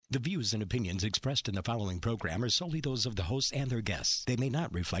The views and opinions expressed in the following program are solely those of the hosts and their guests. They may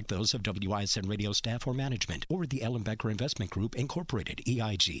not reflect those of WISN radio staff or management or the Ellenbecker Investment Group, Incorporated,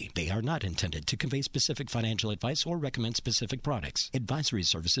 EIG. They are not intended to convey specific financial advice or recommend specific products. Advisory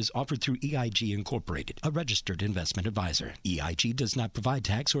services offered through EIG Incorporated, a registered investment advisor. EIG does not provide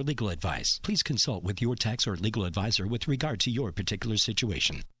tax or legal advice. Please consult with your tax or legal advisor with regard to your particular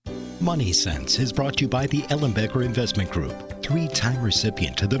situation. Money Sense is brought to you by the Ellenbecker Investment Group, 3-time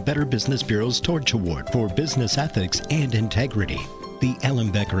recipient of the Better Business Bureau's Torch Award for Business Ethics and Integrity. The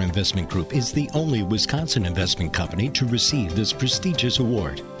Ellenbecker Investment Group is the only Wisconsin investment company to receive this prestigious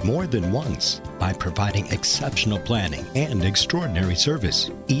award more than once by providing exceptional planning and extraordinary service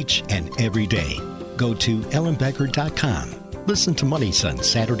each and every day. Go to ellenbecker.com. Listen to Money Sense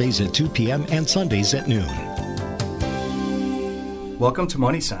Saturdays at 2 p.m. and Sundays at noon. Welcome to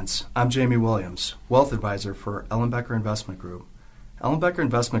Money Sense. I'm Jamie Williams, Wealth Advisor for Ellenbecker Investment Group. Ellenbecker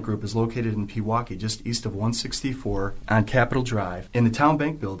Investment Group is located in Pewaukee, just east of 164 on Capitol Drive, in the Town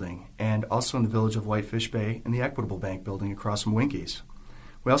Bank Building, and also in the village of Whitefish Bay in the Equitable Bank Building across from Winkies.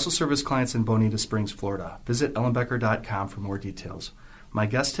 We also service clients in Bonita Springs, Florida. Visit ellenbecker.com for more details. My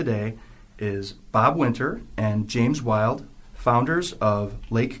guest today is Bob Winter and James Wilde, founders of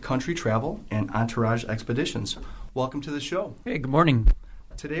Lake Country Travel and Entourage Expeditions. Welcome to the show. Hey, good morning.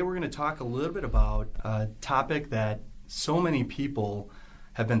 Today we're going to talk a little bit about a topic that so many people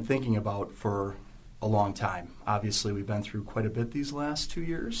have been thinking about for a long time. Obviously, we've been through quite a bit these last 2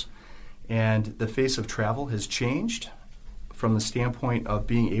 years, and the face of travel has changed from the standpoint of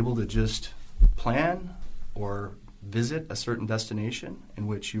being able to just plan or visit a certain destination in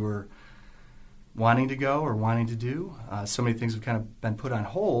which you're wanting to go or wanting to do. So many things have kind of been put on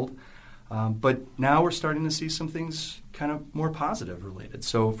hold. But now we're starting to see some things kind of more positive related.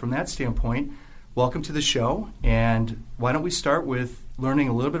 So from that standpoint, welcome to the show. And why don't we start with learning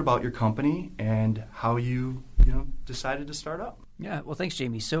a little bit about your company and how you decided to start up? Yeah, well, thanks,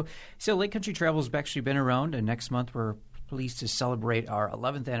 Jamie. So Lake Country Travel has actually been around, and next month we're pleased to celebrate our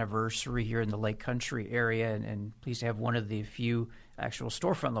 11th anniversary here in the Lake Country area, and pleased to have one of the few actual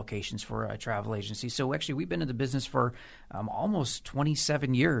storefront locations for a travel agency. So actually we've been in the business for almost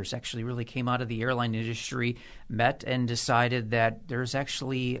 27 years, actually really came out of the airline industry, met and decided that there's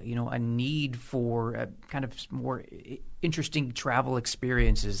actually, a need for kind of more interesting travel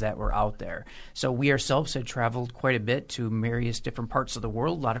experiences that were out there. So we ourselves had traveled quite a bit to various different parts of the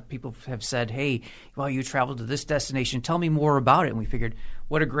world. A lot of people have said, hey, well, you traveled to this destination, tell me more about it. And we figured,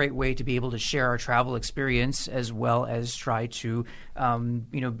 what a great way to be able to share our travel experience as well as try to,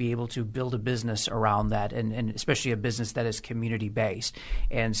 be able to build a business around that, and especially a business that is community-based.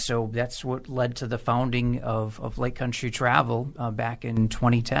 And so that's what led to the founding of Lake Country Travel back in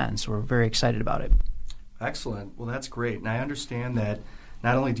 2010. So we're very excited about it. Excellent. Well, that's great. And I understand that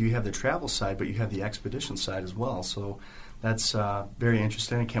not only do you have the travel side, but you have the expedition side as well. So that's very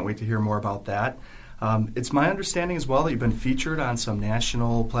interesting. I can't wait to hear more about that. It's my understanding as well that you've been featured on some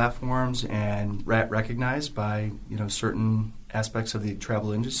national platforms and recognized by certain aspects of the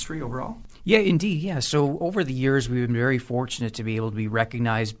travel industry overall. Yeah, indeed. Yeah. So over the years, we've been very fortunate to be able to be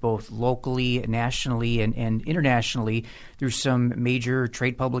recognized both locally, nationally, and internationally through some major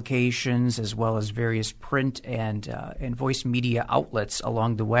trade publications as well as various print and voice media outlets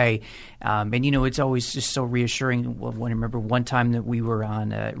along the way. And it's always just so reassuring. When I remember one time that we were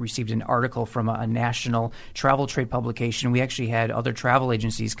received an article from a national travel trade publication. We actually had other travel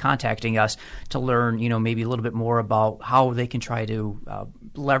agencies contacting us to learn, maybe a little bit more about how they can try to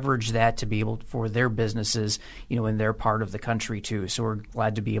leverage that to be able for their businesses, in their part of the country too. So we're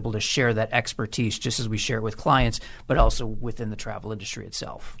glad to be able to share that expertise just as we share it with clients, but also within the travel industry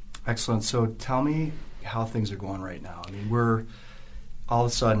itself. Excellent. So tell me how things are going right now. I mean, we're all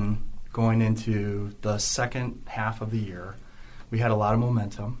of a sudden going into the second half of the year. We had a lot of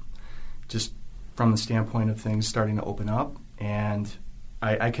momentum just from the standpoint of things starting to open up, and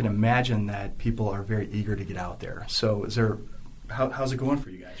I can imagine that people are very eager to get out there. So how's it going for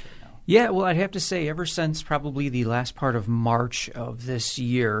you guys right now? Yeah, well, I'd have to say ever since probably the last part of March of this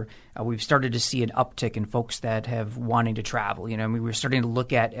year, we've started to see an uptick in folks that have wanting to travel. We're starting to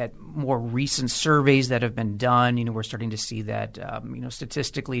look at more recent surveys that have been done. We're starting to see that,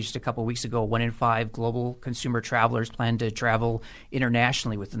 statistically, just a couple of weeks ago, 1 in 5 global consumer travelers plan to travel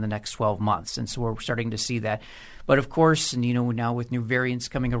internationally within the next 12 months. And so we're starting to see that. But of course, and now with new variants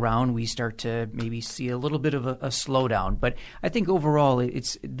coming around, we start to maybe see a little bit of a slowdown. But I think overall,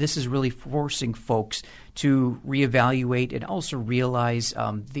 this is really forcing folks to reevaluate and also realize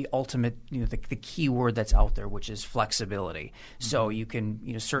the ultimate, the key word that's out there, which is flexibility. So you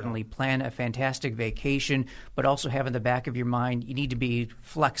can, certainly plan a fantastic vacation, but also have in the back of your mind, you need to be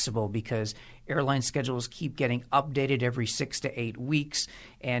flexible because airline schedules keep getting updated every 6 to 8 weeks,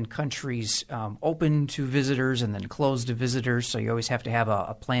 and countries open to visitors and then close to visitors. So you always have to have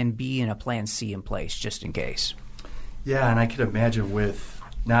a plan B and a plan C in place just in case. Yeah, and I could imagine with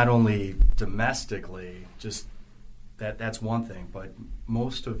not only domestically, just that's one thing, but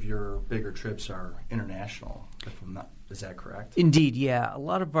most of your bigger trips are international, if I'm not. Is that correct? Indeed, yeah. A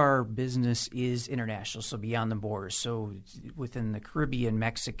lot of our business is international, so beyond the borders. So within the Caribbean,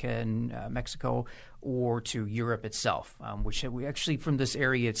 Mexico, or to Europe itself, which we actually, from this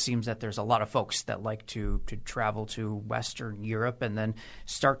area, it seems that there's a lot of folks that like to travel to Western Europe and then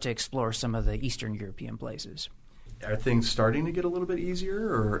start to explore some of the Eastern European places. Are things starting to get a little bit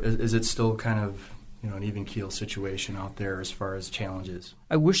easier, or is it still kind of an even keel situation out there as far as challenges?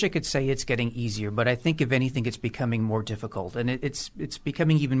 I wish I could say it's getting easier, but I think if anything, it's becoming more difficult, and it's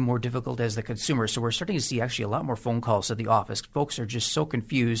becoming even more difficult as the consumer. So we're starting to see actually a lot more phone calls to the office. Folks are just so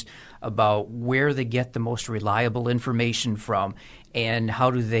confused about where they get the most reliable information from, and how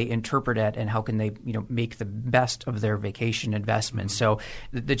do they interpret it, and how can they make the best of their vacation investment. So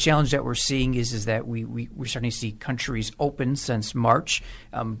the challenge that we're seeing is that we're starting to see countries open since March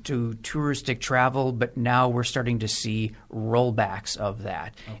to touristic travel, but now we're starting to see rollbacks of that.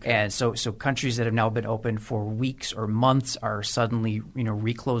 Okay. And so countries that have now been open for weeks or months are suddenly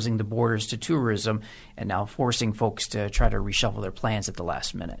reclosing the borders to tourism, and now forcing folks to try to reshuffle their plans at the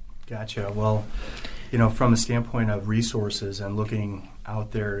last minute. Gotcha. Well, from a standpoint of resources and looking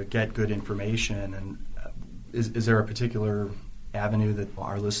out there to get good information, and is there a particular avenue that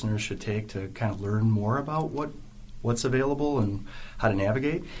our listeners should take to kind of learn more about what's available and how to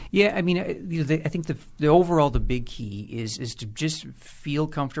navigate? Yeah, I mean, I think the overall the big key is to just feel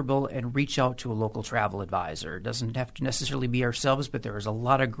comfortable and reach out to a local travel advisor. It doesn't have to necessarily be ourselves, but there is a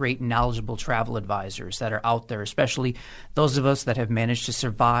lot of great knowledgeable travel advisors that are out there, especially those of us that have managed to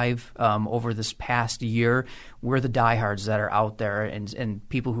survive over this past year. We're the diehards that are out there, and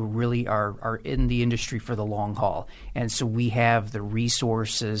people who really are in the industry for the long haul. And so we have the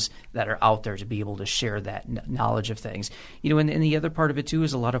resources that are out there to be able to share that knowledge of things. And the other part of it too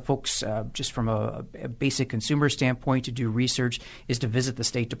is a lot of folks, just from a basic consumer standpoint, to do research is to visit the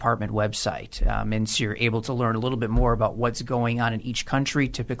State Department website, and so you're able to learn a little bit more about what's going on in each country.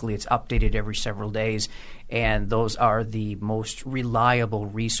 Typically, it's updated every several days, and those are the most reliable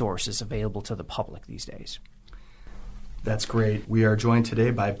resources available to the public these days. That's great. We are joined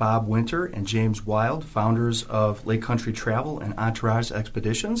today by Bob Winter and James Wilde, founders of Lake Country Travel and Entourage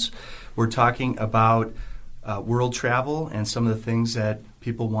Expeditions. We're talking about world travel and some of the things that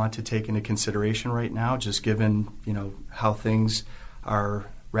people want to take into consideration right now, just given how things are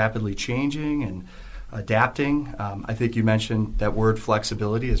rapidly changing and adapting. I think you mentioned that word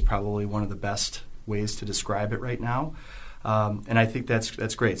flexibility is probably one of the best ways to describe it right now. And I think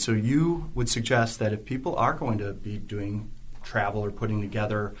that's great. So you would suggest that if people are going to be doing travel or putting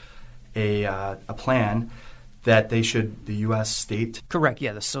together a plan, that they should, the U.S. state? Correct,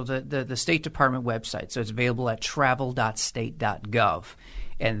 yeah. So the State Department website, so it's available at travel.state.gov.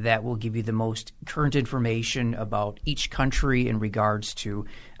 And that will give you the most current information about each country in regards to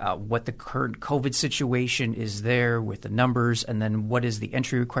what the current COVID situation is there with the numbers, and then what is the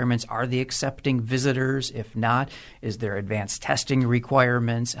entry requirements. Are they accepting visitors? If not, is there advanced testing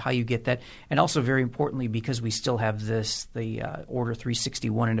requirements? How you get that? And also, very importantly, because we still have the Order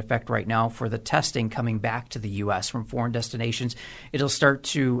 361 in effect right now for the testing coming back to the U.S. from foreign destinations, it'll start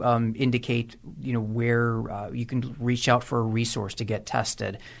to indicate where you can reach out for a resource to get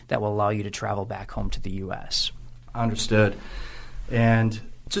tested that will allow you to travel back home to the U.S. Understood. And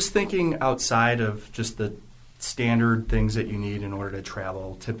just thinking outside of just the standard things that you need in order to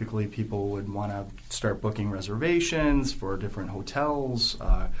travel, typically people would want to start booking reservations for different hotels,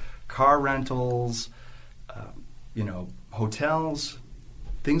 car rentals, hotels,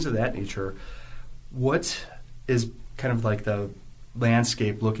 things of that nature. What is kind of like the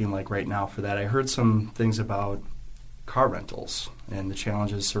landscape looking like right now for that? I heard some things about car rentals and the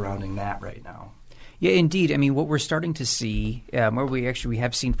challenges surrounding that right now. Yeah, indeed. I mean, what we're starting to see, or we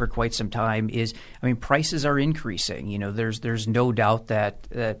have seen for quite some time, is prices are increasing. There's no doubt that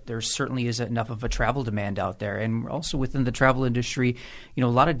there certainly isn't enough of a travel demand out there, and also within the travel industry, a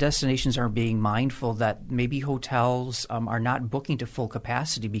lot of destinations are being mindful that maybe hotels are not booking to full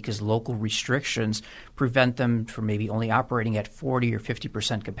capacity because local restrictions prevent them from maybe only operating at 40 or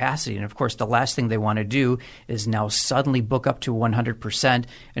 50% capacity. And of course, the last thing they want to do is now suddenly book up to 100%,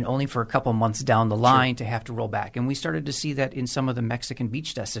 and only for a couple months down the line line to have to roll back. And we started to see that in some of the Mexican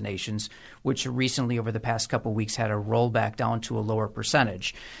beach destinations, which recently over the past couple of weeks had a rollback down to a lower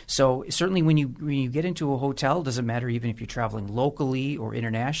percentage. So certainly when you get into a hotel, doesn't matter even if you're traveling locally or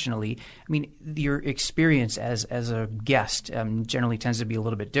internationally, I mean, your experience as a guest generally tends to be a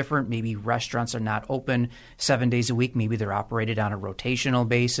little bit different. Maybe restaurants are not open 7 days a week. Maybe they're operated on a rotational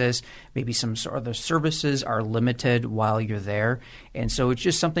basis. Maybe some sort of the services are limited while you're there. And so it's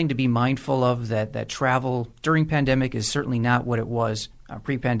just something to be mindful of, that travel during pandemic is certainly not what it was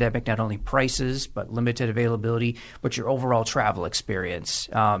pre-pandemic. Not only prices, but limited availability, but your overall travel experience,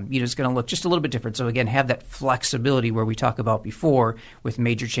 is going to look just a little bit different. So again, have that flexibility where we talked about before with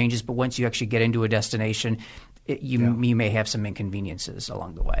major changes, but once you actually get into a destination, you may have some inconveniences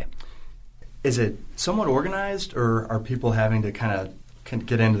along the way. Is it somewhat organized, or are people having to kind of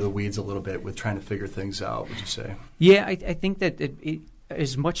get into the weeds a little bit with trying to figure things out, would you say? Yeah, I think that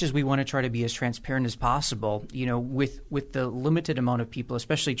as much as we want to try to be as transparent as possible, with the limited amount of people,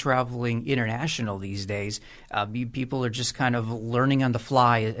 especially traveling international these days, people are just kind of learning on the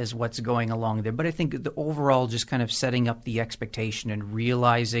fly as what's going along there. But I think the overall just kind of setting up the expectation and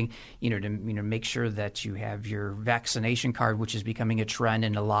realizing, to make sure that you have your vaccination card, which is becoming a trend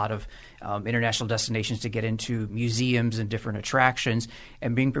in a lot of international destinations to get into museums and different attractions,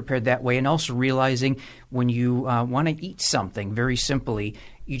 and being prepared that way. And also realizing when you want to eat something, very simply,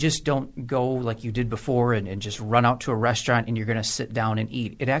 you just don't go like you did before and just run out to a restaurant and you're going to sit down and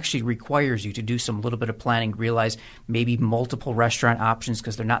eat. It actually requires you to do some little bit of planning, realize maybe multiple restaurant options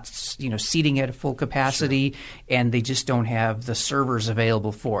because they're not seating at a full capacity, and they just don't have the servers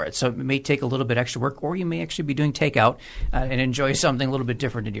available for it. So it may take a little bit extra work, or you may actually be doing takeout and enjoy something a little bit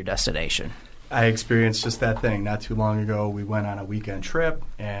different in your destination. I experienced just that thing not too long ago. We went on a weekend trip,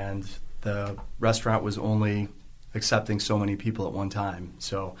 and the restaurant was only accepting so many people at one time.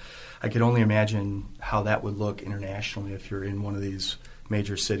 So I could only imagine how that would look internationally if you're in one of these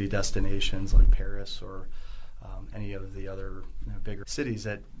major city destinations like Paris or any of the other bigger cities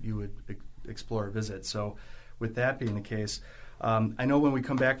that you would explore or visit. So with that being the case, I know when we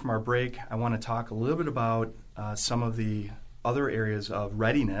come back from our break, I want to talk a little bit about some of the other areas of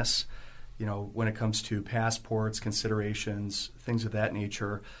readiness, when it comes to passports, considerations, things of that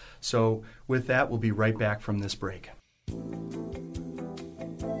nature. So with that, we'll be right back from this break.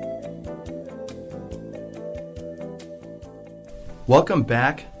 Welcome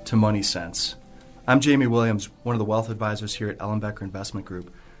back to Money Sense. I'm Jamie Williams, one of the wealth advisors here at Ellenbecker Investment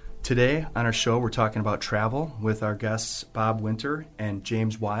Group. Today on our show, we're talking about travel with our guests Bob Winter and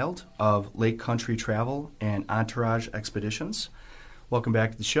James Wilde of Lake Country Travel and Entourage Expeditions. Welcome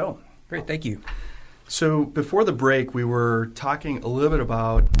back to the show. Great, thank you. So before the break, we were talking a little bit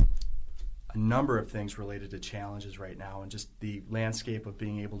about a number of things related to challenges right now and just the landscape of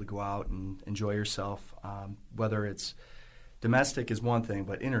being able to go out and enjoy yourself. Whether it's domestic is one thing,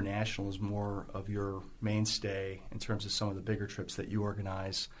 but international is more of your mainstay in terms of some of the bigger trips that you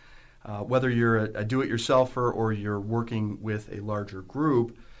organize. Whether you're a do-it-yourselfer or you're working with a larger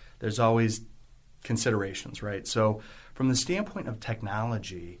group, there's always considerations, right? So from the standpoint of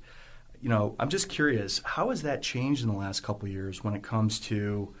technology, I'm just curious, how has that changed in the last couple of years when it comes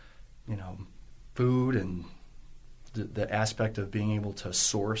to, food and the aspect of being able to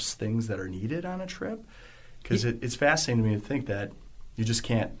source things that are needed on a trip? Because it's fascinating to me to think that you just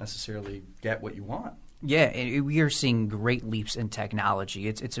can't necessarily get what you want. Yeah, we are seeing great leaps in technology.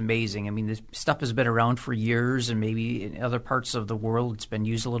 It's amazing. I mean, this stuff has been around for years, and maybe in other parts of the world it's been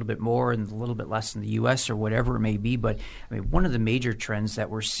used a little bit more and a little bit less in the U.S. or whatever it may be. But I mean, one of the major trends that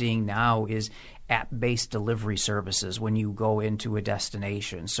we're seeing now is app-based delivery services when you go into a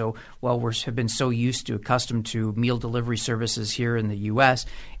destination. So while we have been so accustomed to meal delivery services here in the U.S.,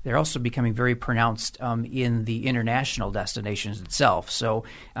 they're also becoming very pronounced in the international destinations itself. So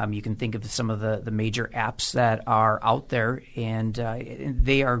you can think of some of the major apps that are out there, and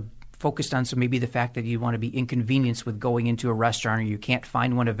they are focused on, so maybe the fact that you want to be inconvenienced with going into a restaurant or you can't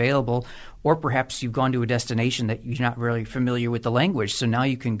find one available, or perhaps you've gone to a destination that you're not really familiar with the language. So now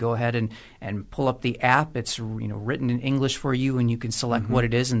you can go ahead and pull up the app. It's written in English for you, and you can select what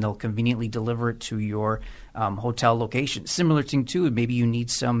it is, and they'll conveniently deliver it to your hotel location. Similar thing too, maybe you need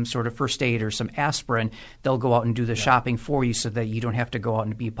some sort of first aid or some aspirin. They'll go out and do the shopping for you so that you don't have to go out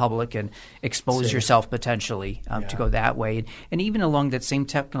and be public and expose yourself potentially to go that way. And even along that same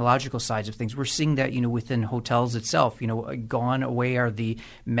technological sides of things, we're seeing that within hotels itself. Gone away are the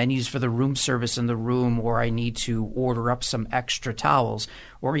menus for the room service in the room, or I need to order up some extra towels,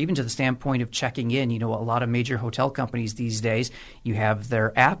 or even to the standpoint of checking in. A lot of major hotel companies these days, you have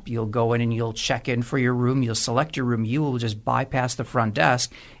their app. You'll go in and you'll check in for your room. room, you'll select your room, you will just bypass the front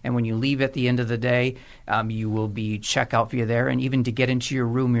desk, and when you leave at the end of the day, you will be check out via there. And even to get into your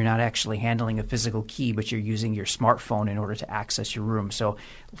room, you're not actually handling a physical key, but you're using your smartphone in order to access your room. So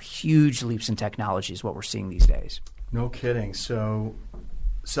huge leaps in technology is what we're seeing these days. No kidding. So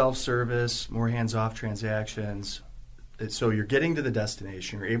self-service, more hands-off transactions. So you're getting to the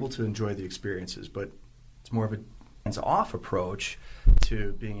destination, you're able to enjoy the experiences, but it's more of a hands-off approach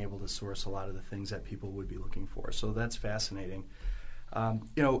to being able to source a lot of the things that people would be looking for. So that's fascinating.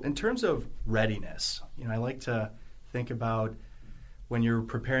 In terms of readiness, I like to think about when you're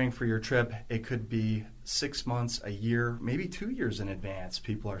preparing for your trip, it could be 6 months, a year, maybe 2 years in advance.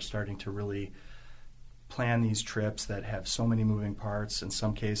 People are starting to really plan these trips that have so many moving parts. In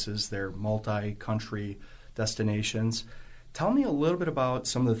some cases, they're multi-country destinations. Tell me a little bit about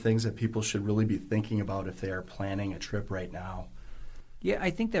some of the things that people should really be thinking about if they are planning a trip right now. Yeah, I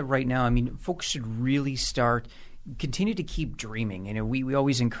think that right now, folks should really continue to keep dreaming. We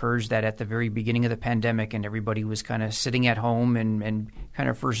always encourage that at the very beginning of the pandemic, and everybody was kind of sitting at home and kind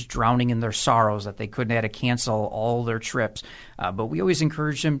of first drowning in their sorrows that they couldn't have to cancel all their trips. But we always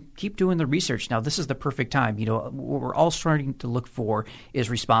encourage them, keep doing the research. Now, this is the perfect time. What we're all starting to look for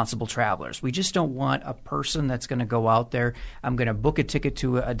is responsible travelers. We just don't want a person that's going to go out there, I'm going to book a ticket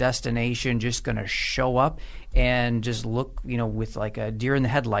to a destination, just going to show up and just look, with like a deer in the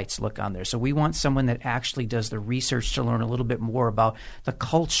headlights look on there. So we want someone that actually does the research to learn a little bit more about the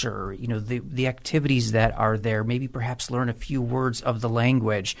culture, the activities that are there, maybe perhaps learn a few words of the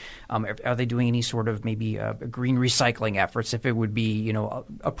language. Are they doing any sort of maybe green recycling efforts, if it would be,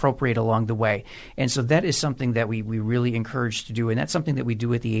 appropriate along the way? And so that is something that we really encourage to do. And that's something that we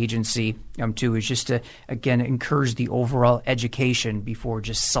do at the agency too, is just to, again, encourage the overall education before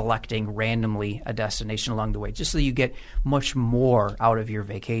just selecting randomly a destination along the way, just so you get much more out of your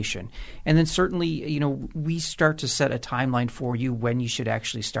vacation. And then certainly, we start to set a timeline for you when you should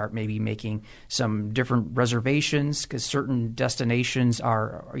actually start maybe making some different reservations, because certain destinations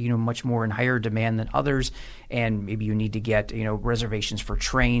are much more in higher demand than others. And maybe you need to get, reservations for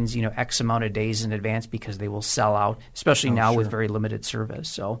trains, X amount of days in advance, because they will sell out, especially now with very limited service.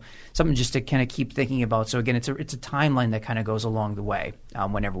 So something just to kind of keep thinking about. So again, it's a timeline that kind of goes along the way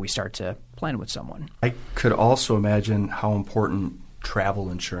whenever we start to plan with someone. I could also imagine how important travel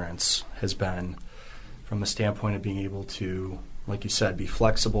insurance has been from the standpoint of being able to, like you said, be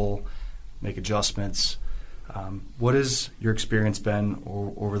flexible, make adjustments. What has your experience been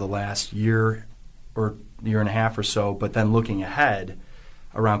over the last year or year and a half or so, but then looking ahead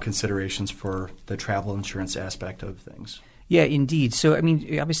around considerations for the travel insurance aspect of things? Yeah, indeed. So,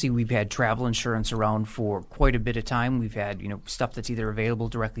 obviously we've had travel insurance around for quite a bit of time. We've had, stuff that's either available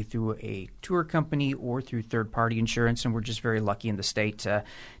directly through a tour company or through third-party insurance, and we're just very lucky in the state to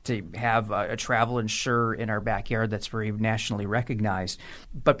have a travel insurer in our backyard that's very nationally recognized.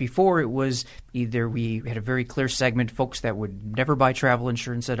 But before, it was either we had a very clear segment, folks that would never buy travel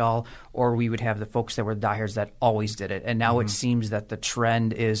insurance at all, or we would have the folks that were diehards that always did it. And now it seems that the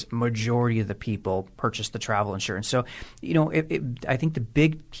trend is majority of the people purchase the travel insurance. So, I think the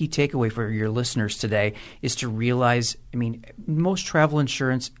big key takeaway for your listeners today is to realize, most travel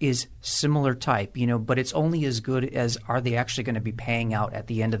insurance is similar type, but it's only as good as are they actually going to be paying out at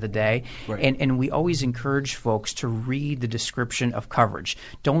the end of the day. Right. And we always encourage folks to read the description of coverage.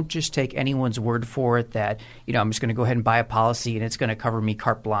 Don't just take anyone's word for it that, I'm just going to go ahead and buy a policy and it's going to cover me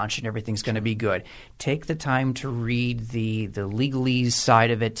carte blanche and everything's going to be good. Take the time to read the legalese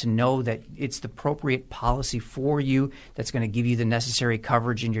side of it to know that it's the appropriate policy for you that's going to give you the necessary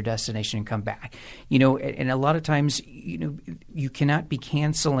coverage in your destination and come back. And a lot of times, you cannot be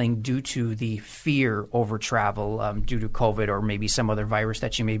canceling due to the fear over travel due to COVID or maybe some other virus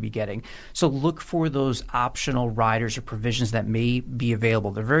that you may be getting. So look for those optional riders or provisions that may be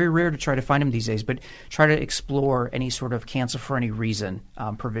available. They're very rare to try to find them these days, but try to explore any sort of cancel for any reason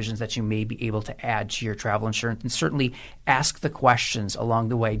provisions that you may be able to add to your travel insurance. And certainly ask the questions along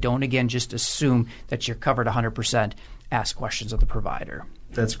the way. Don't, again, just assume that you're covered 100%. Ask questions of the provider.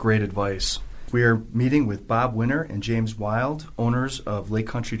 That's great advice. We are meeting with Bob Winter and James Wilde, owners of Lake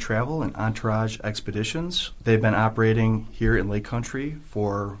Country Travel and Entourage Expeditions. They've been operating here in Lake Country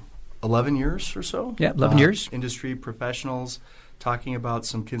for 11 years or so. Yeah, 11 years. Industry professionals talking about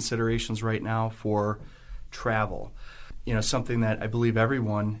some considerations right now for travel. Something that I believe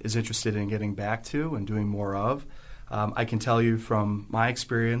everyone is interested in getting back to and doing more of. I can tell you from my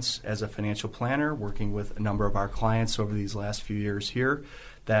experience as a financial planner, working with a number of our clients over these last few years here,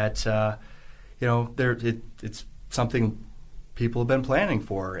 that it's something people have been planning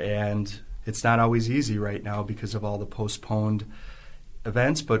for, and it's not always easy right now because of all the postponed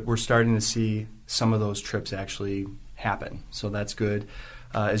events, but we're starting to see some of those trips actually happen. So that's good.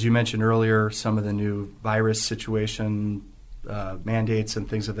 As you mentioned earlier, some of the new virus situation mandates and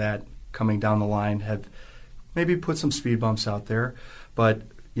things of that coming down the line have maybe put some speed bumps out there. But,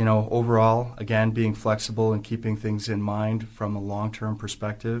 overall, again, being flexible and keeping things in mind from a long-term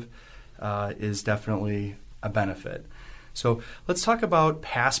perspective is definitely a benefit. So let's talk about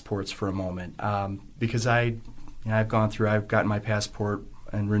passports for a moment, because I've gotten my passport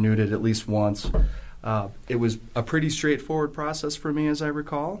and renewed it at least once. It was a pretty straightforward process for me, as I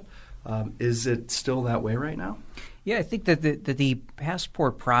recall. Is it still that way right now? Yeah, I think that the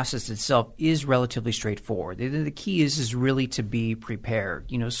passport process itself is relatively straightforward. The key is really to be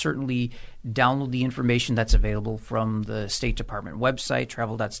prepared. Certainly download the information that's available from the State Department website,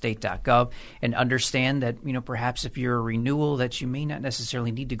 travel.state.gov, and understand that, perhaps if you're a renewal, that you may not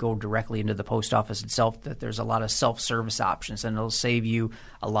necessarily need to go directly into the post office itself, that there's a lot of self-service options, and it'll save you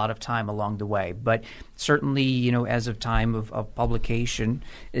a lot of time along the way. But certainly, as of time of publication,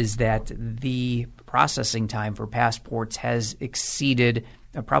 is that the processing time for passports has exceeded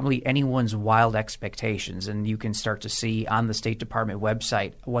probably anyone's wild expectations, and you can start to see on the State Department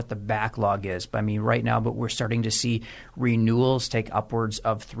website what the backlog is. But right now, we're starting to see renewals take upwards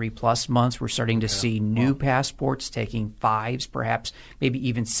of 3+ months. We're starting to see new passports taking 5s, perhaps maybe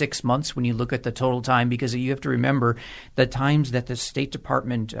even 6 months when you look at the total time, because you have to remember the times that the State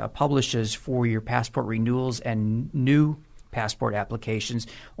Department publishes for your passport renewals and new passport applications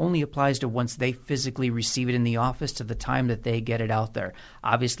only applies to once they physically receive it in the office to the time that they get it out there.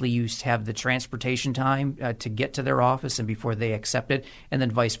 Obviously, you have the transportation time to get to their office and before they accept it, and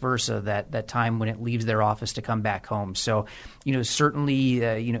then vice versa, that time when it leaves their office to come back home. So, certainly,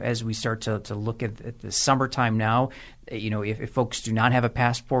 as we start to look at the summertime now, if folks do not have a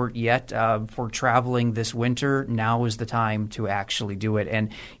passport yet for traveling this winter, now is the time to actually do it.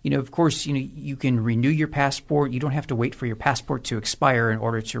 And, of course, you can renew your passport. You don't have to wait for your passport to expire in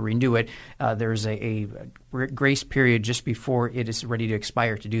order to renew it. There's a grace period just before it is ready to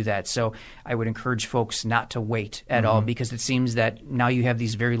expire to do that. So I would encourage folks not to wait at all, because it seems that now you have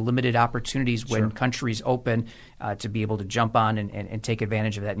these very limited opportunities when countries open to be able to jump on and take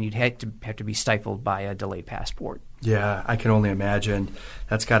advantage of that. And you'd have to be stifled by a delayed passport. Yeah, I can only imagine.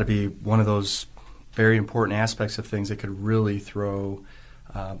 That's got to be one of those very important aspects of things that could really throw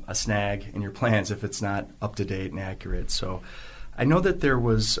a snag in your plans if it's not up to date and accurate. So I know that there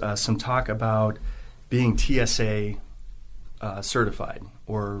was some talk about being TSA certified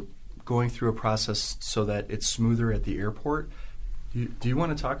or going through a process so that it's smoother at the airport. Do you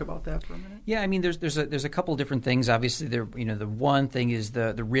want to talk about that for a minute? Yeah, there's a couple different things. Obviously, the one thing is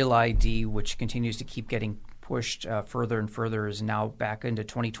the Real ID, which continues to keep getting pushed further and further, is now back into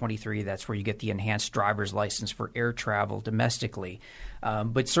 2023. That's where you get the enhanced driver's license for air travel domestically.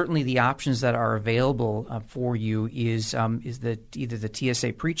 But certainly the options that are available for you is either the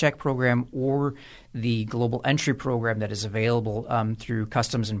TSA PreCheck program or the Global Entry program that is available through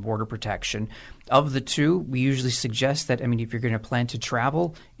Customs and Border Protection. Of the two, we usually suggest that, if you're going to plan to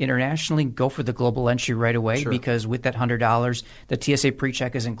travel internationally, go for the Global Entry right away, because with that $100, the TSA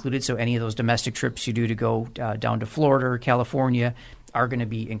PreCheck is included. So any of those domestic trips you do to go down to Florida or California are going to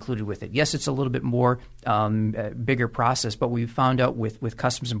be included with it. Yes, it's a little bit more bigger process, but we've found out with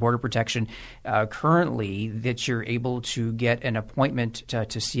Customs and Border Protection currently that you're able to get an appointment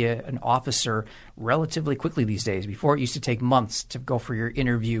to see an officer relatively quickly these days. Before, it used to take months to go for your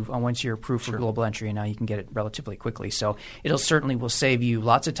interview once you're approved for Global Entry, and now you can get it relatively quickly. So it'll certainly will save you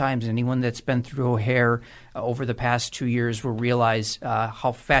lots of times. Anyone that's been through O'Hare over the past 2 years will realize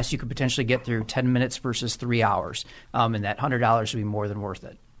how fast you could potentially get through 10 minutes versus 3 hours, and that $100 will be more than worth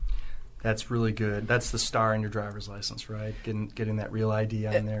it. That's really good. That's the star in your driver's license, right? Getting that Real ID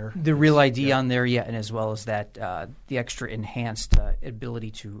on there. The Real ID on there, yeah, and as well as that the extra enhanced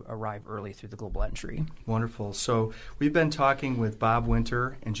ability to arrive early through the Global Entry. Wonderful. So we've been talking with Bob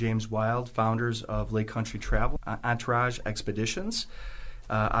Winter and James Wilde, founders of Lake Country Travel Entourage Expeditions,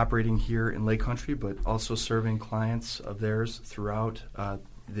 operating here in Lake Country, but also serving clients of theirs throughout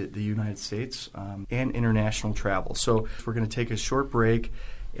the United States and international travel. So we're going to take a short break.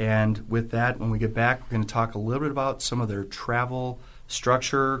 And with that, when we get back, we're going to talk a little bit about some of their travel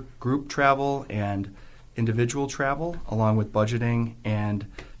structure, group travel, and individual travel, along with budgeting and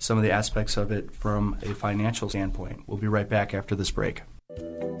some of the aspects of it from a financial standpoint. We'll be right back after this break.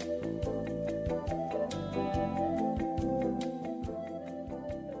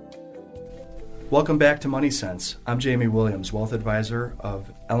 Welcome back to Money Sense. I'm Jamie Williams, Wealth Advisor of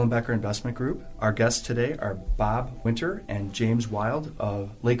Ellenbecker Investment Group. Our guests today are Bob Winter and James Wilde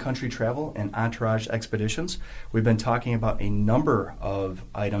of Lake Country Travel and Entourage Expeditions. We've been talking about a number of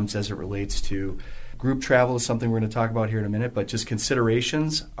items as it relates to group travel, is something we're going to talk about here in a minute, but just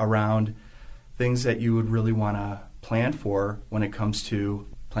considerations around things that you would really want to plan for when it comes to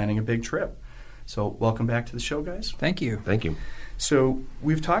planning a big trip. So welcome back to the show, guys. Thank you. Thank you. So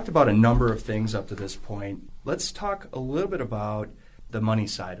we've talked about a number of things up to this point. Let's talk a little bit about the money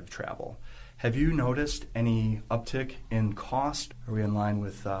side of travel. Have you noticed any uptick in cost? Are we in line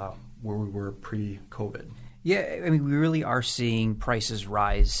with where we were pre-COVID? Yeah, I mean, we really are seeing prices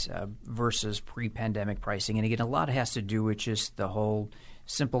rise versus pre-pandemic pricing. And again, a lot has to do with just the whole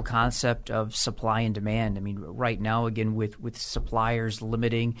simple concept of supply and demand. I mean, right now, again, with suppliers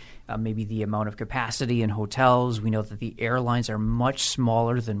limiting maybe the amount of capacity in hotels, we know that the airlines are much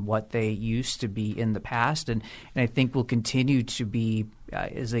smaller than what they used to be in the past, and I think will continue to be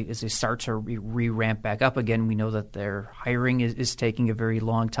as they start to re-ramp back up again. We know that their hiring is taking a very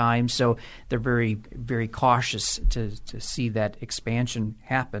long time, so they're very, very cautious to see that expansion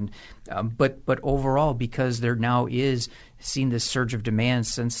happen. But overall, because there now is seen this surge of demand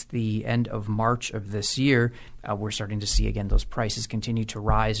since the end of March of this year, we're starting to see, again, those prices continue to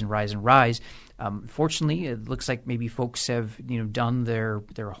rise and rise and rise. Fortunately, it looks like maybe folks have done their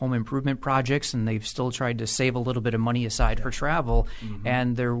home improvement projects, and they've still tried to save a little bit of money aside for travel,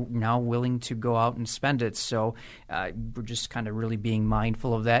 and they're now willing to go out and spend it. So we're just kind of really being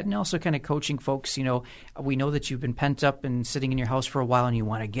mindful of that, and also kind of coaching folks. We know that you've been pent up and sitting in your house for a while, and you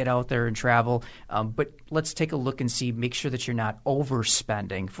want to get out there and travel, but let's take a look and see, make sure that you're not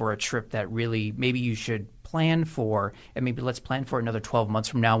overspending for a trip that really maybe you should plan for, and maybe let's plan for another 12 months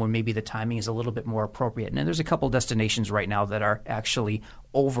from now when maybe the timing is a little bit more appropriate. And there's a couple destinations right now that are actually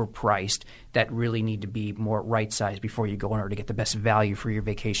overpriced that really need to be more right-sized before you go in order to get the best value for your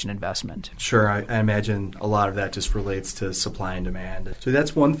vacation investment. Sure. I imagine a lot of that just relates to supply and demand. So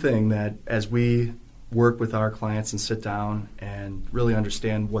that's one thing that as we work with our clients and sit down and really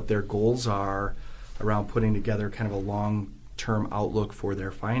understand what their goals are around putting together kind of a long-term outlook for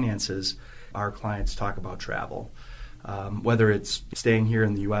their finances, our clients talk about travel. Whether it's staying here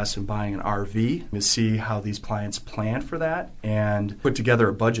in the U.S. and buying an RV, to see how these clients plan for that and put together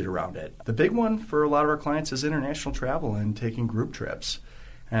a budget around it. The big one for a lot of our clients is international travel and taking group trips.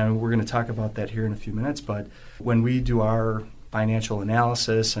 And we're going to talk about that here in a few minutes. But when we do our financial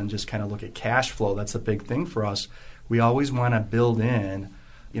analysis and just kind of look at cash flow, that's a big thing for us. We always want to build in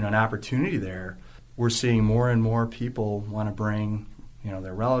an opportunity there. We're seeing more and more people want to bring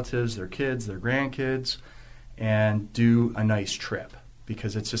their relatives, their kids, their grandkids, and do a nice trip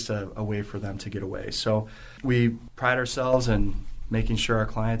because it's just a way for them to get away. So we pride ourselves in making sure our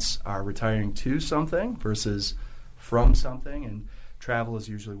clients are retiring to something versus from something, and travel is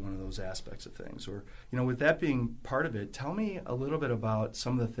usually one of those aspects of things. Or, with that being part of it, tell me a little bit about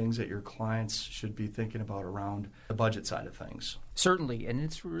some of the things that your clients should be thinking about around the budget side of things. Certainly, and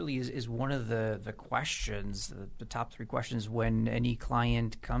it's really is one of the questions, the top three questions when any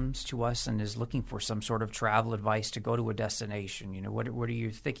client comes to us and is looking for some sort of travel advice to go to a destination. What are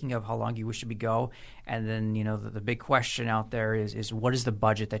you thinking of? How long do you wish to go? And then, the big question out there is what is the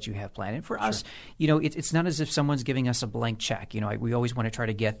budget that you have planned? And for us, it's not as if someone's giving us a blank check. We always want to try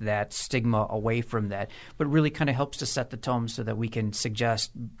to get that stigma away from that, but really kind of helps to set the tone so that we can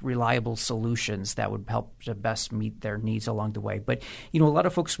suggest reliable solutions that would help to best meet their needs along the way. But a lot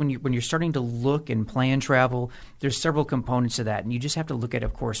of folks, when you're starting to look and plan travel, there's several components to that, and you just have to look at,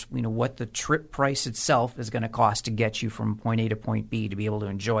 of course, what the trip price itself is going to cost to get you from point A to point B to be able to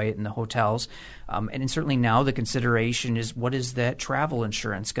enjoy it in the hotels. And certainly now the consideration is what is that travel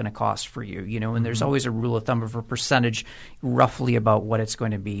insurance going to cost for you? And there's always a rule of thumb of a percentage roughly about what it's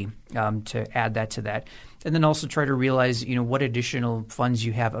going to be to add that to that. And then also try to realize, what additional funds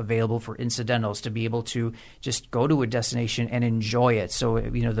you have available for incidentals to be able to just go to a destination and enjoy it. So,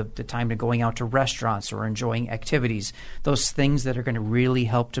 the time to going out to restaurants or enjoying activities, those things that are going to really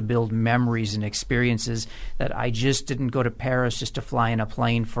help to build memories and experiences that I just didn't go to Paris just to fly in a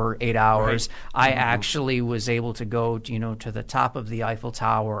plane for 8 hours. Right. I actually was able to go, to the top of the Eiffel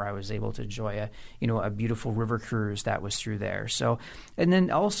Tower. I was able to enjoy a beautiful river cruise that was through there. So, and then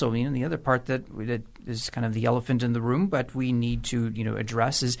also, Carolina. The other part that is kind of the elephant in the room, but we need to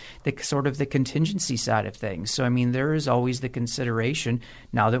address is the sort of the contingency side of things. So I mean, there is always the consideration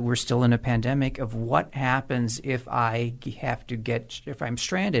now that we're still in a pandemic of what happens if if I'm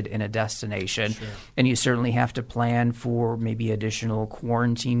stranded in a destination, Sure. And you certainly have to plan for maybe additional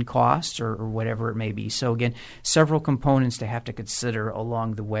quarantine costs or whatever it may be. So again, several components to have to consider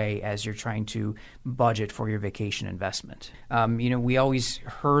along the way as you're trying to budget for your vacation investment. We always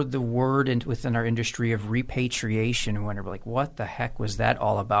heard the word within our industry of repatriation and wonder like, what the heck was that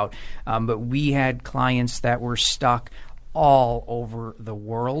all about? But we had clients that were stuck all over the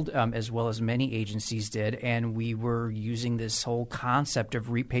world, as well as many agencies did, and we were using this whole concept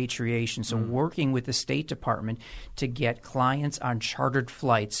of repatriation. So working with the State Department to get clients on chartered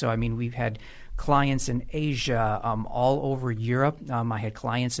flights. So I mean, we've had clients in Asia, all over Europe. I had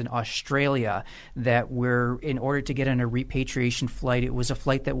clients in Australia that were, in order to get on a repatriation flight, it was a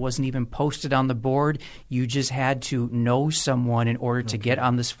flight that wasn't even posted on the board. You just had to know someone in order to get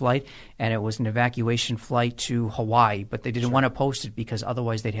on this flight, and it was an evacuation flight to Hawaii, but they didn't want to post it because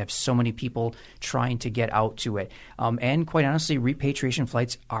otherwise they'd have so many people trying to get out to it. And quite honestly, repatriation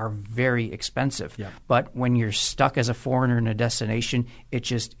flights are very expensive. Yeah. But when you're stuck as a foreigner in a destination, it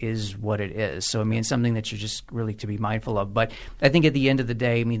just is what it is. So, I mean, it's something that you're just really to be mindful of. But I think at the end of the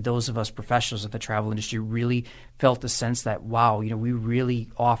day, I mean, those of us professionals of the travel industry really felt the sense that, wow, we really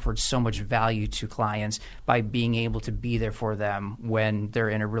offered so much value to clients by being able to be there for them when they're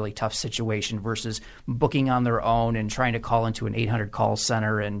in a really tough situation versus booking on their own and trying to call into an 800 call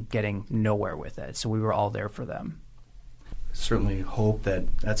center and getting nowhere with it. So we were all there for them. Certainly hope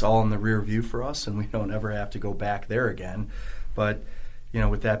that that's all in the rear view for us and we don't ever have to go back there again. But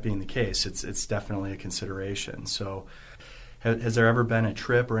with that being the case, it's definitely a consideration. So has there ever been a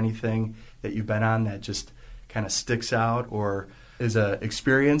trip or anything that you've been on that just kind of sticks out or is an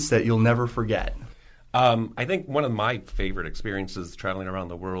experience that you'll never forget? I think one of my favorite experiences traveling around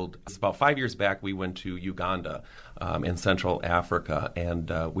the world is about 5 years back. We went to Uganda in Central Africa, and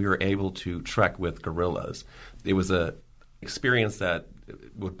we were able to trek with gorillas. It was an experience that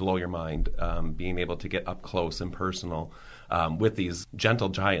would blow your mind, being able to get up close and personal with these gentle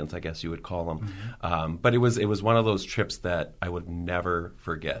giants, I guess you would call them. Mm-hmm. But it was one of those trips that I would never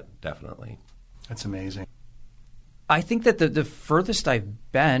forget, definitely. That's amazing. I think that the furthest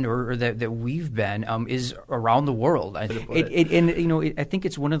I've been, or that we've been, is around the world. I think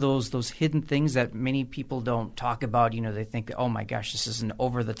it's one of those hidden things that many people don't talk about. They think, oh my gosh, this is an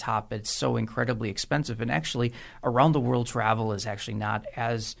over the top. It's so incredibly expensive, and actually, around the world travel is actually not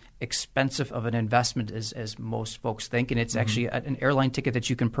as expensive of an investment as most folks think, and it's actually an airline ticket that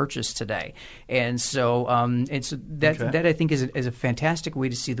you can purchase today. And so, that I think is a fantastic way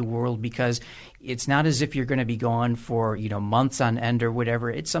to see the world, because it's not as if you're going to be gone for months on end or whatever.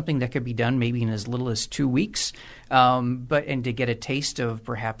 It's something that could be done maybe in as little as 2 weeks, but to get a taste of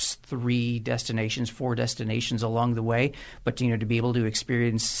perhaps 3 destinations, 4 destinations along the way. But to be able to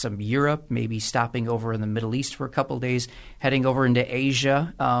experience some Europe, maybe stopping over in the Middle East for a couple of days, heading over into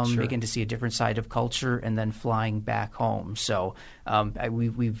Asia, getting to see a different side of culture, and then flying back home. So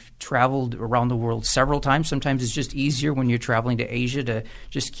we've traveled around the world several times. Sometimes it's just easier when you're traveling to Asia to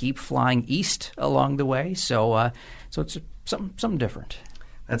just keep flying east along the way. So it's something different.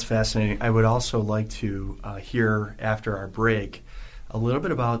 That's fascinating. I would also like to hear after our break a little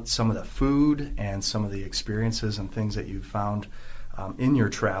bit about some of the food and some of the experiences and things that you found in your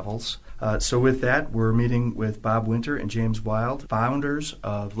travels. So with that, we're meeting with Bob Winter and James Wilde, founders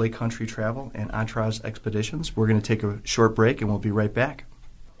of Lake Country Travel and Entourage Expeditions. We're going to take a short break and we'll be right back.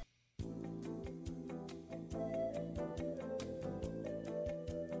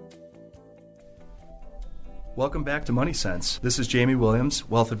 Welcome back to Money Sense. This is Jamie Williams,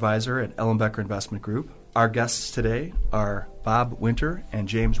 Wealth Advisor at Ellenbecker Investment Group. Our guests today are Bob Winter and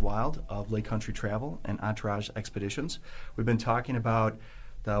James Wilde of Lake Country Travel and Entourage Expeditions. We've been talking about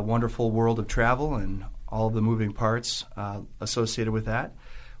the wonderful world of travel and all of the moving parts associated with that.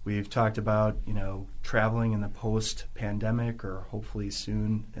 We've talked about, traveling in the post-pandemic, or hopefully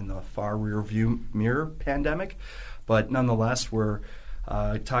soon in the far rear view mirror pandemic. But nonetheless, we're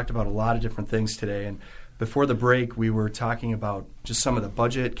talked about a lot of different things today. And before the break, we were talking about just some of the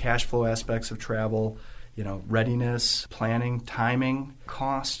budget, cash flow aspects of travel, readiness, planning, timing,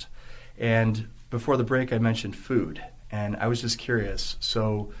 cost. And before the break, I mentioned food. And I was just curious.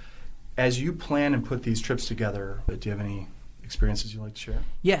 So as you plan and put these trips together, do you have any experiences you'd like to share?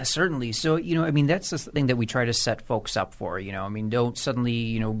 Yeah, certainly. So, that's the thing that we try to set folks up for, don't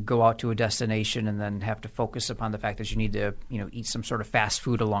suddenly, go out to a destination and then have to focus upon the fact that you need to, eat some sort of fast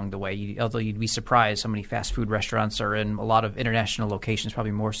food along the way. Although you'd be surprised how many fast food restaurants are in a lot of international locations,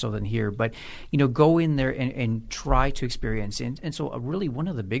 probably more so than here. But, go in there and try to experience. And so really one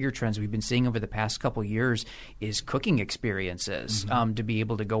of the bigger trends we've been seeing over the past couple of years is cooking experiences, to be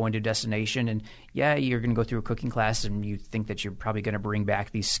able to go into a destination and, you're going to go through a cooking class and you think that you're probably going to bring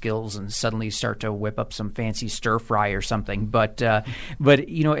back these skills and suddenly start to whip up some fancy stir fry or something. But I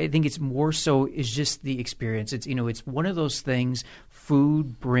think it's more so is just the experience. It's, it's one of those things.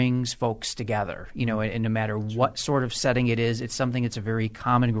 Food brings folks together, and no matter what sort of setting it is, it's something that's a very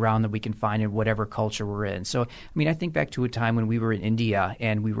common ground that we can find in whatever culture we're in. So, I think back to a time when we were in India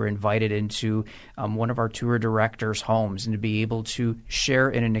and we were invited into one of our tour directors' homes and to be able to share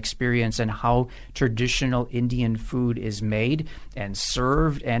in an experience and how traditional Indian food is made and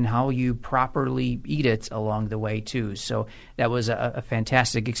served and how you properly eat it along the way too. So that was a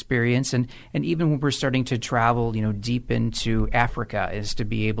fantastic experience. And even when we're starting to travel, deep into Africa, is to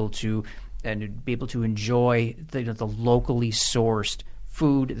be able to enjoy the locally sourced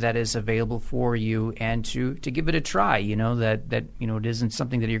food that is available for you and to give it a try, that it isn't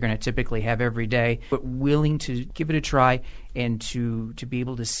something that you're going to typically have every day, but willing to give it a try and to be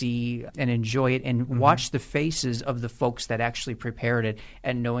able to see and enjoy it and watch the faces of the folks that actually prepared it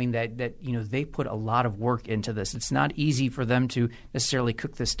and knowing that they put a lot of work into this. It's not easy for them to necessarily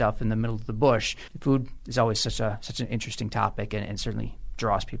cook this stuff in the middle of the bush. Food is always such an interesting topic and certainly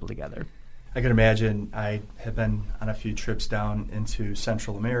draws people together. I can imagine. I have been on a few trips down into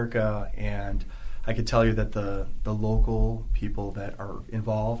Central America, and I could tell you that the local people that are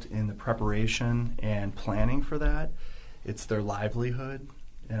involved in the preparation and planning for that, it's their livelihood.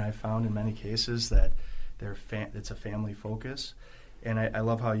 And I found in many cases that it's a family focus. And I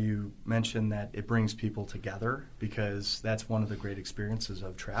love how you mentioned that it brings people together, because that's one of the great experiences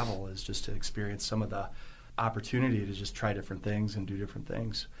of travel, is just to experience some of the opportunity to just try different things and do different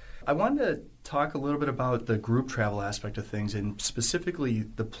things. I wanted to talk a little bit about the group travel aspect of things, and specifically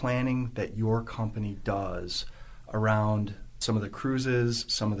the planning that your company does around some of the cruises,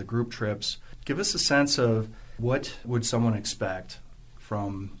 some of the group trips. Give us a sense of what would someone expect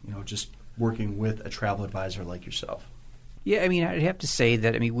from just working with a travel advisor like yourself. Yeah, I'd have to say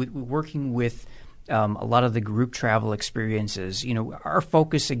that working with a lot of the group travel experiences, our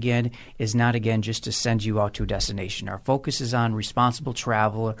focus again is not just to send you out to a destination. Our focus is on responsible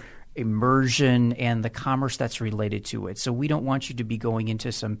travel, immersion, and the commerce that's related to it. So we don't want you to be going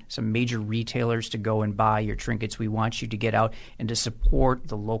into some major retailers to go and buy your trinkets. We want you to get out and to support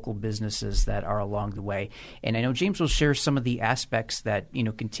the local businesses that are along the way. And I know James will share some of the aspects that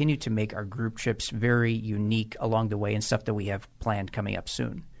continue to make our group trips very unique along the way and stuff that we have planned coming up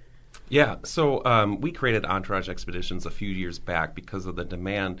soon. Yeah, so we created Entourage Expeditions a few years back because of the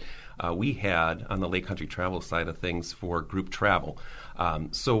demand we had on the Lake Country travel side of things for group travel.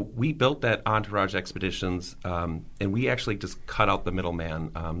 So we built that Entourage Expeditions, and we actually just cut out the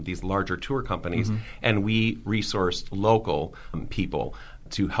middleman, these larger tour companies, and we resourced local people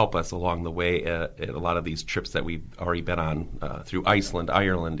to help us along the way at a lot of these trips that we've already been on through Iceland,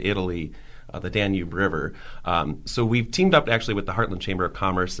 Ireland, Italy, the Danube River. So we've teamed up actually with the Heartland Chamber of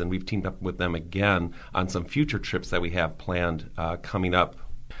Commerce, and we've teamed up with them again on some future trips that we have planned coming up.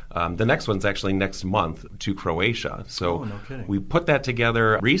 The next one's actually next month to Croatia. So we put that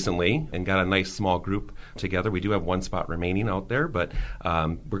together recently and got a nice small group together. We do have one spot remaining out there, but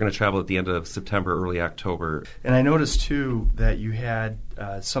we're going to travel at the end of September, early October. And I noticed, too, that you had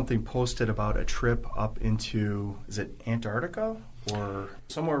something posted about a trip up into, is it Antarctica? Or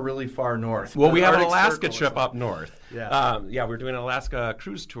somewhere really far north. Well, we have an Alaska trip up north. Yeah. We're doing an Alaska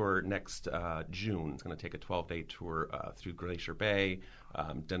cruise tour next June. It's going to take a 12-day tour through Glacier Bay,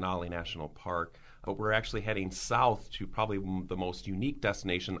 Denali National Park. But we're actually heading south to probably the most unique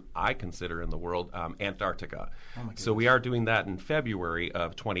destination I consider in the world, Antarctica. So we are doing that in February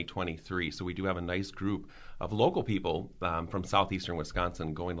of 2023. So we do have a nice group of local people from southeastern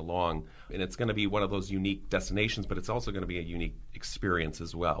Wisconsin going along. And it's going to be one of those unique destinations, but it's also going to be a unique experience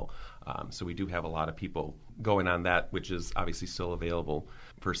as well. So we do have a lot of people going on that, which is obviously still available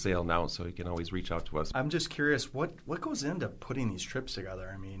for sale now, so you can always reach out to us. I'm just curious, what goes into putting these trips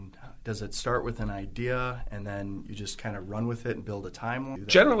together? Does it start with an idea and then you just kind of run with it and build a timeline?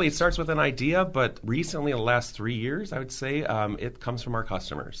 Generally, it starts with an idea, but recently, in the last 3 years, I would say, it comes from our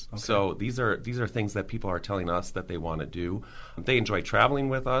customers. Okay. So these are things that people are telling us that they want to do. They enjoy traveling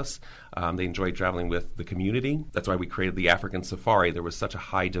with us. They enjoy traveling with the community. That's why we created the African Safari. There was such a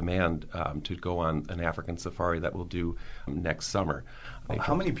high demand to go on an African safari safari that we'll do next summer.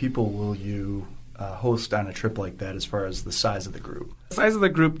 How many people will you host on a trip like that as far as the size of the group? The size of the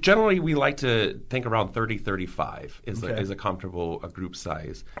group, generally we like to think around 30, 35 is a comfortable group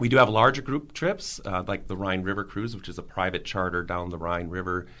size. We do have larger group trips, like the Rhine River Cruise, which is a private charter down the Rhine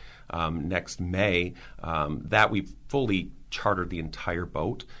River next May, that we fully chartered the entire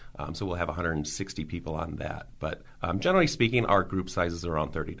boat. So we'll have 160 people on that. But generally speaking, our group sizes are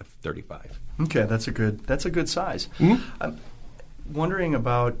around 30 to 35. Okay, that's a good size. Mm-hmm. I'm wondering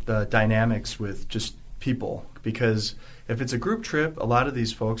about the dynamics with just people, because if it's a group trip, a lot of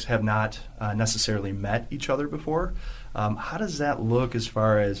these folks have not necessarily met each other before. How does that look as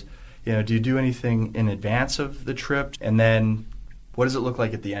far as, do you do anything in advance of the trip? And then what does it look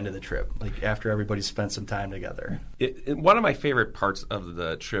like at the end of the trip, like after everybody's spent some time together? One of my favorite parts of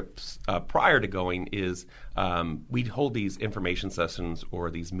the trips prior to going is we hold these information sessions or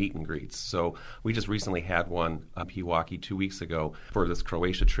these meet and greets. So we just recently had one up Pewaukee 2 weeks ago for this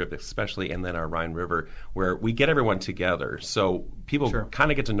Croatia trip especially, and then our Rhine River, where we get everyone together. So people kind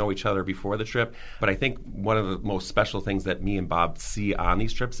of get to know each other before the trip. But I think one of the most special things that me and Bob see on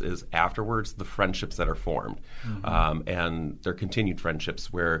these trips is afterwards the friendships that are formed. Mm-hmm. And they're continued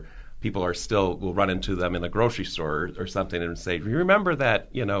friendships where people will run into them in the grocery store or something and say, remember that,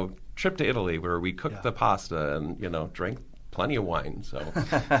 trip to Italy where we cooked the pasta and, drank plenty of wine. So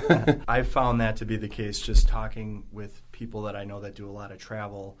I've found that to be the case just talking with people that I know that do a lot of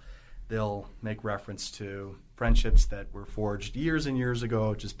travel. They'll make reference to friendships that were forged years and years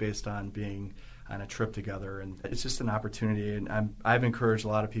ago just based on being on a trip together. And it's just an opportunity, and I've encouraged a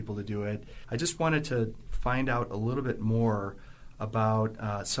lot of people to do it. I just wanted to find out a little bit more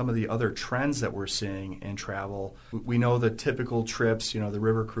about some of the other trends that we're seeing in travel. We know the typical trips, the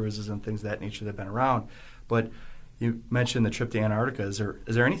river cruises and things of that nature that have been around. But you mentioned the trip to Antarctica. Is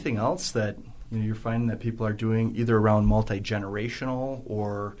there anything else that you're finding that people are doing either around multi-generational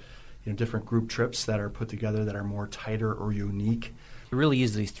or different group trips that are put together that are more tighter or unique? It really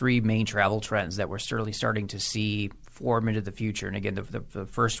is these three main travel trends that we're certainly starting to see form into the future. And again, the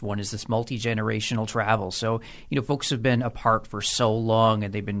first one is this multi-generational travel. So, folks have been apart for so long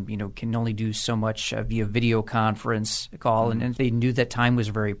and they've been, can only do so much via video conference call. Mm-hmm. And they knew that time was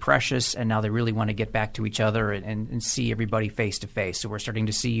very precious, and now they really want to get back to each other and see everybody face to face. So we're starting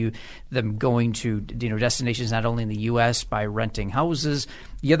to see them going to, destinations not only in the U.S. by renting houses.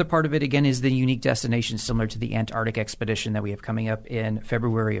 The other part of it, again, is the unique destinations similar to the Antarctic expedition that we have coming up in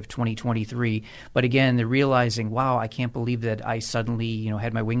February of 2023. But again, they're realizing, wow, I can't believe that I suddenly,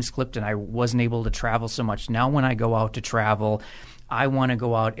 had my wings clipped and I wasn't able to travel so much. Now when I go out to travel, I want to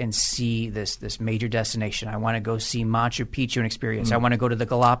go out and see this major destination. I want to go see Machu Picchu and experience. I want to go to the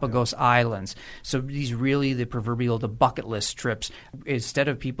Galapagos Islands. So these really the bucket list trips. Instead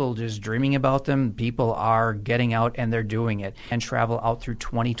of people just dreaming about them, people are getting out and they're doing it and travel out through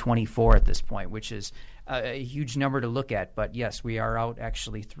 2024 at this point, which is a huge number to look at. But yes, we are out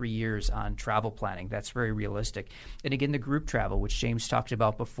actually 3 years on travel planning. That's very realistic. And again, the group travel, which James talked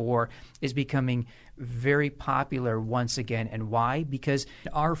about before, is becoming very popular once again. And why? Because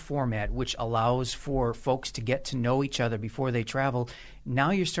our format, which allows for folks to get to know each other before they travel,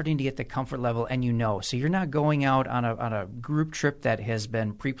 now you're starting to get the comfort level and So you're not going out on a group trip that has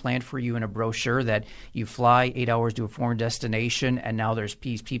been pre-planned for you in a brochure that you fly 8 hours to a foreign destination and now there's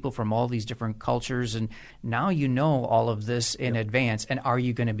people from all these different cultures and now you know all of this in advance, and are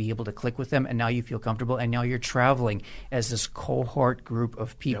you going to be able to click with them, and now you feel comfortable and now you're traveling as this cohort group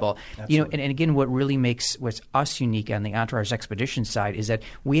of people. And again, what really makes what's us unique on the Entourage Expedition side is that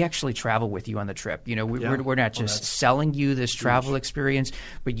we actually travel with you on the trip. We're not just selling you this travel experience,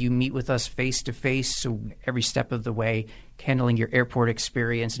 but you meet with us face to face. So every step of the way, handling your airport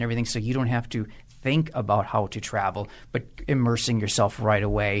experience and everything, so you don't have to think about how to travel, but immersing yourself right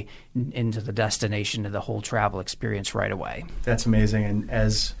away into the destination and the whole travel experience right away. That's amazing. And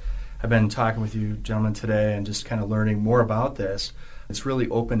as I've been talking with you gentlemen today and just kind of learning more about this, it's really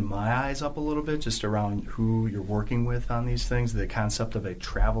opened my eyes up a little bit just around who you're working with on these things, the concept of a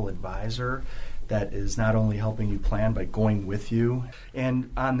travel advisor that is not only helping you plan, but going with you. And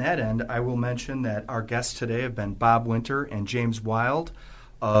on that end, I will mention that our guests today have been Bob Winter and James Wilde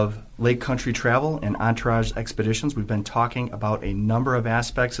of Lake Country Travel and Entourage Expeditions. We've been talking about a number of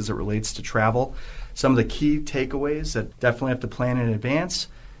aspects as it relates to travel. Some of the key takeaways that definitely have to plan in advance.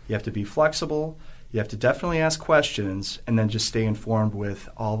 You have to be flexible. You have to definitely ask questions and then just stay informed with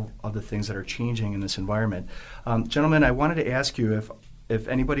all of the things that are changing in this environment. Gentlemen, I wanted to ask you if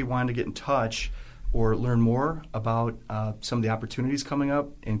anybody wanted to get in touch or learn more about some of the opportunities coming up,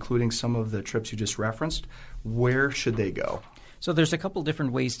 including some of the trips you just referenced, where should they go? So there's a couple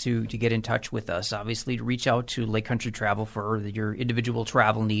different ways to get in touch with us. Obviously, to reach out to Lake Country Travel for your individual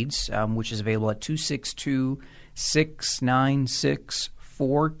travel needs, which is available at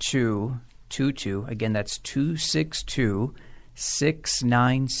 262-696-4222. Again, that's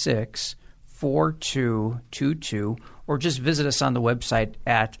 262-696-4222. Or just visit us on the website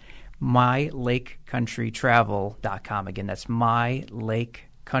at mylakecountrytravel.com. Again, that's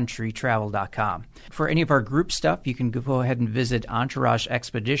mylakecountrytravel.com. For any of our group stuff, you can go ahead and visit Entourage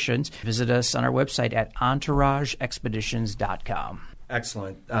Expeditions. Visit us on our website at entourageexpeditions.com.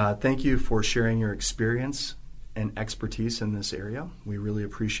 Excellent. Thank you for sharing your experience and expertise in this area. We really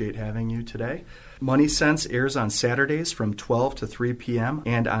appreciate having you today. Money Sense airs on Saturdays from 12 to 3 p.m.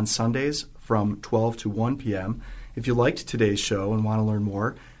 and on Sundays from 12 to 1 p.m. If you liked today's show and want to learn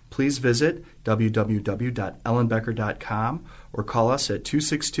more, please visit www.ellenbecker.com or call us at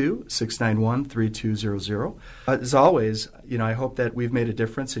 262-691-3200. As always, I hope that we've made a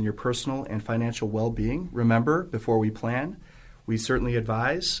difference in your personal and financial well-being. Remember, before we plan, we certainly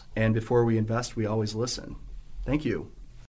advise, and before we invest, we always listen. Thank you.